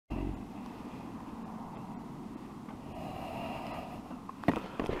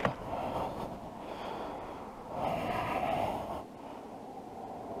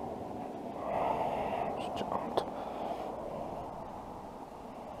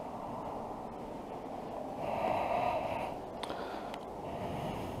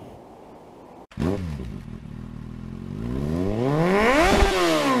Evening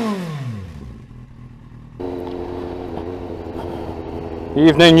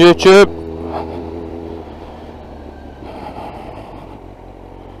YouTube.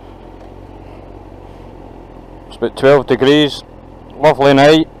 It's about 12 degrees, lovely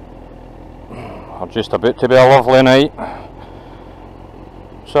night, or just about to be a lovely night.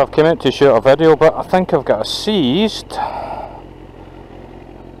 So I've come out to shoot a video, but I think I've got a seized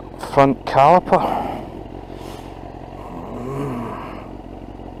front caliper.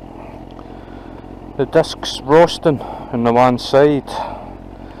 The disc's roasting on the one side,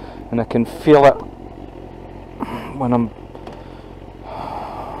 and I can feel it when I'm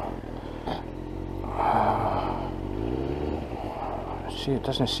see, it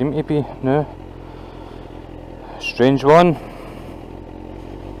doesn't seem to be, no. Strange one.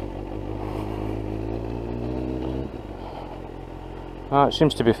 Ah, it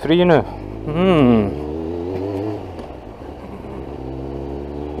seems to be free now.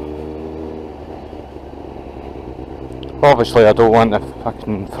 Obviously I don't want the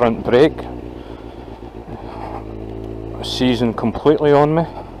fucking front brake seizing completely on me.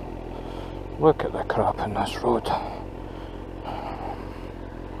 Look at the crap in this road.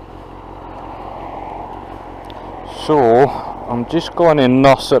 So I'm just going to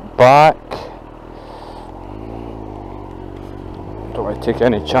nurse it back. Don't want to take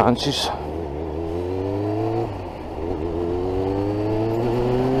any chances.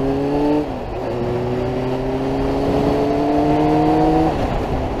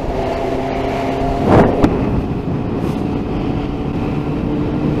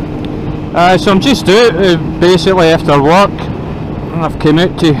 So I'm just out basically after work, and I've come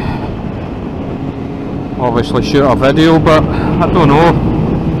out to obviously shoot a video, but I don't know.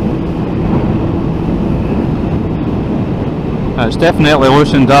 It's definitely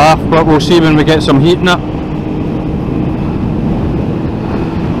loosened off, but we'll see when we get some heat in it.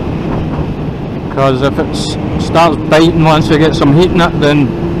 Because if it starts biting once we get some heat in it, then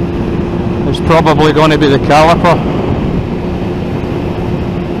it's probably going to be the caliper.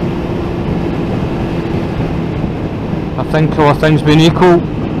 I think all things being equal,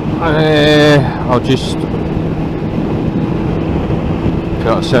 I'll just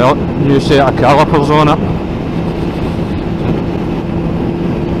put a new set of calipers on it.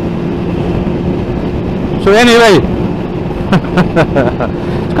 So anyway,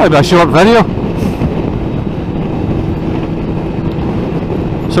 it's got to be a short video.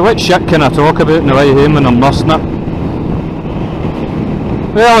 So what shit can I talk about on the way home when I'm nursing it?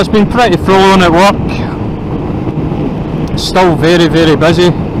 Well, it's been pretty full on at work. Still very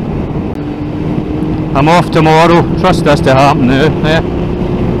busy. I'm off tomorrow. Trust this to happen now.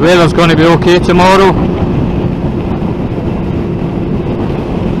 Weather's going to be okay tomorrow.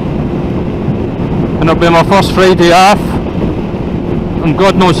 And it'll be my first Friday off, and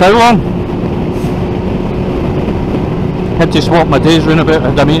God knows how long. Had to swap my days round about.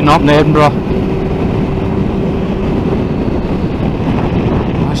 Had a meeting up in Edinburgh.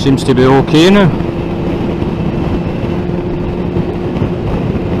 That seems to be okay now.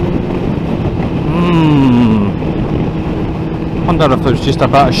 Wonder if there's just a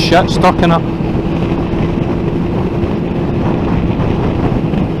bit of shit stuck in it.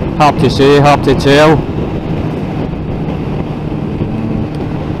 Hard to say, hard to tell.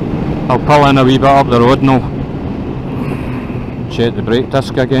 I'll pull in a wee bit up the road now. Check the brake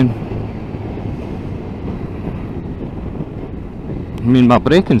disc again. I mean, my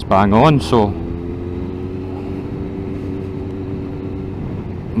braking's bang on, so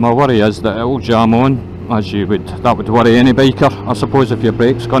my worry is that it'll jam on. As you would, that would worry any biker, I suppose, if your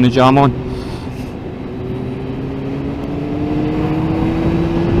brake's going to jam on.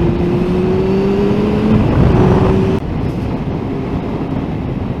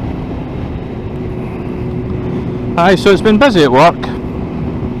 Aye, so it's been busy at work,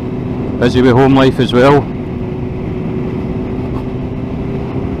 busy with home life as well.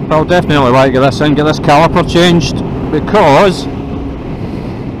 But I'll definitely like to get this in, get this caliper changed, because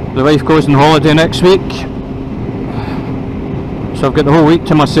the wife goes on holiday next week, so I've got the whole week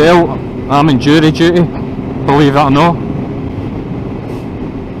to myself. I'm in jury duty, believe it or not.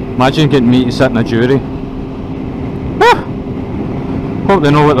 Imagine getting me to sit in a jury. Hope they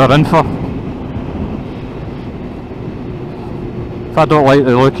know what they're in for. If I don't like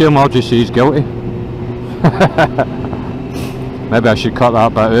the look of him, I'll just say he's guilty. Maybe I should cut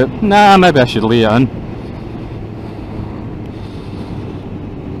that bit out. Nah, maybe I should leave it in.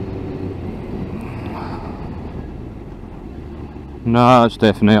 No, that's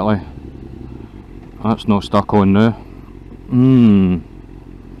definitely, that's not stuck on now.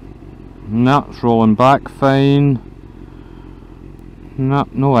 Nah, it's rolling back fine. Nah,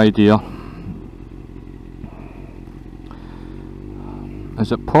 no idea.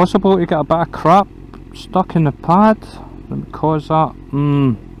 Is it possible to get a bit of crap stuck in the pad that would cause that?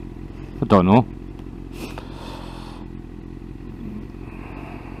 I don't know.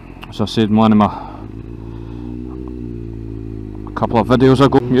 As I said in one of a couple of videos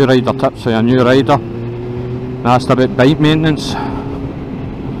ago, new rider tips for a new rider, I asked about bike maintenance.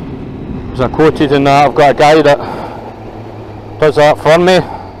 As I quoted in that, I've got a guy that does that for me,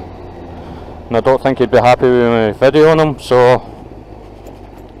 and I don't think he'd be happy with me videoing him, so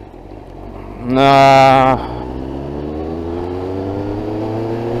nah,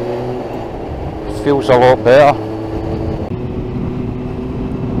 feels a lot better.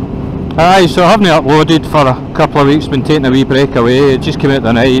 Aye, so I haven't uploaded for a couple of weeks, been taking a wee break away. It just came out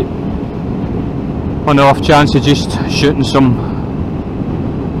the night on the off chance of just shooting some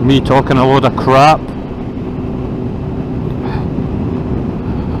me talking a load of crap.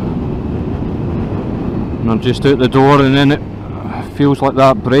 And I'm just out the door and then it feels like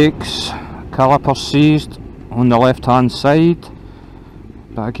that brakes caliper seized on the left hand side,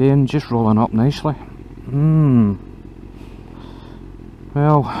 but again just rolling up nicely.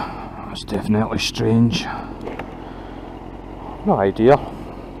 Well, that's definitely strange. No idea.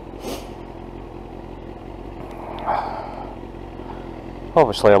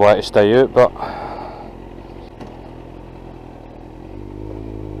 Obviously I want to stay out, but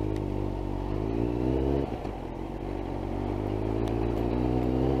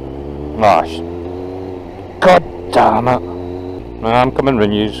God damn it. I'm coming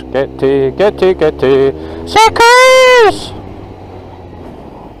renews. Get to suckers!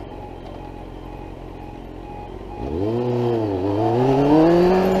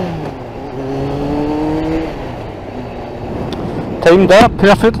 Timed up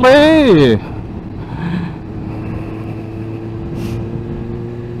perfectly.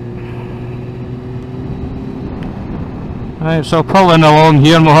 Right, so pulling along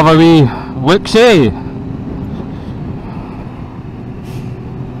here and we'll have a wee look-see.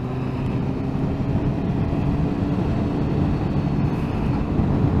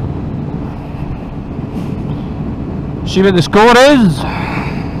 See what the score is.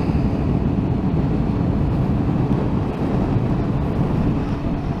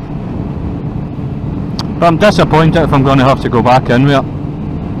 But I'm disappointed if I'm going to have to go back in with it.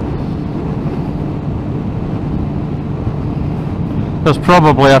 There's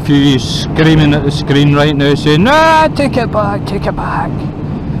probably a few screaming at the screen right now saying, "Ah, take it back, get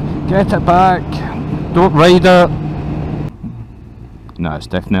it back, don't ride it." Nah, it's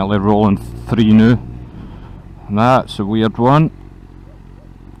definitely rolling free now. That's a weird one.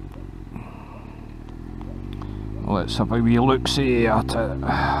 Let's have a wee look-see at it.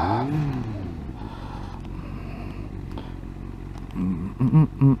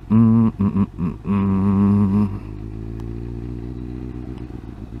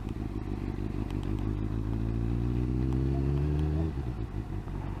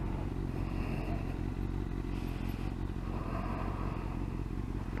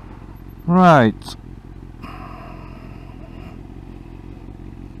 Right.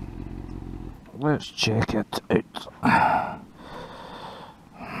 Let's check it out.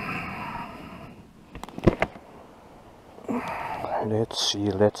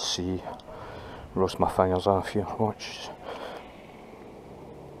 Let's see. Roast my fingers off here, watch.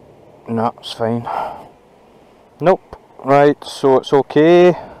 No, it's fine. Nope. Right, so it's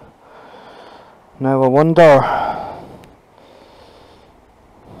okay. Now I wonder.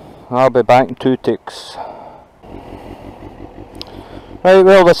 I'll be back in 2 ticks. Right,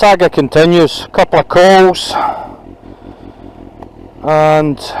 well, the saga continues. A couple of calls.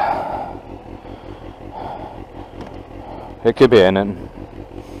 And it could be anything.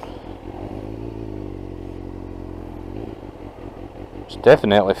 It's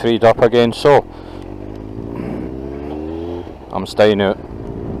definitely freed up again, so I'm staying out.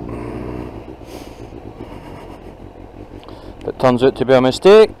 If it turns out to be a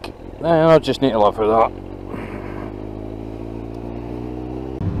mistake, then I'll just need to live with that.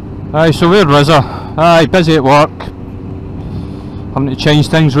 Aye, so where was I? Aye, busy at work. Having to change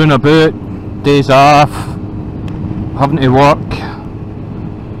things round about, days off, having to work.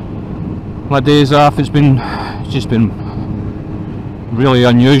 My days off, it's just been really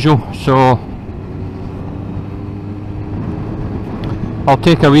unusual, so I'll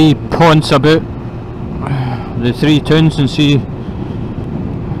take a wee ponce about the 3 tunes and see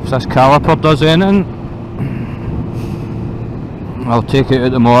if this caliper does anything. I'll take it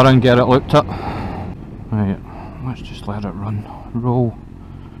out tomorrow and get it looked at. Right, let's just let it roll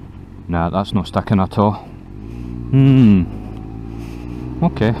Nah, that's not sticking at all.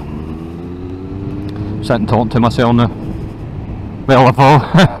 Okay. Sitting talking to myself now. Well,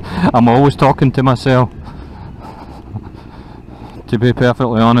 I'm always talking to myself. To be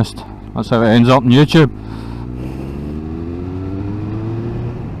perfectly honest, that's how it ends up on YouTube.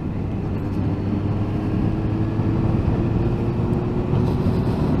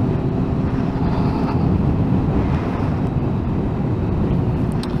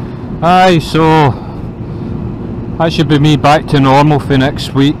 Aye, so that should be me back to normal for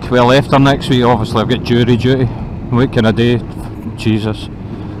next week. Well, after next week, obviously I've got jury duty. What can I do? Jesus.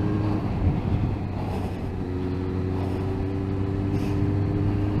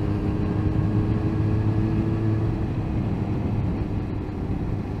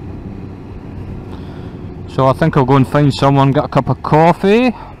 So I think I'll go and find someone, get a cup of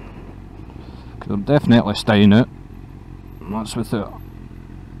coffee, because I'm definitely staying out. That's without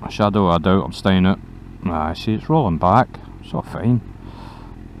a shadow of a doubt I'm staying out. Ah, see, it's rolling back, it's all fine.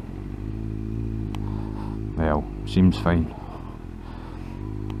 Well, seems fine.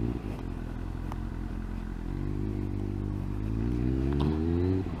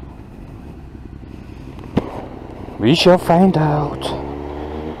 We shall find out.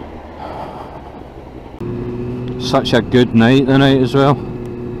 Such a good night tonight as well.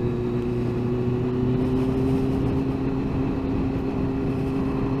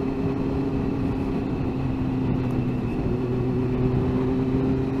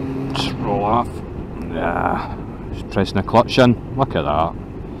 Just roll off. Yeah, just pressing the clutch in. Look at that.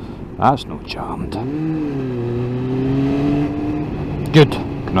 That's no jammed. Good.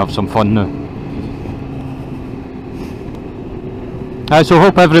 Can have some fun now. So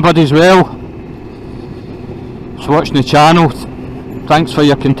hope everybody's well. Watching the channel, thanks for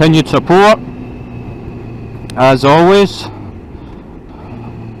your continued support as always.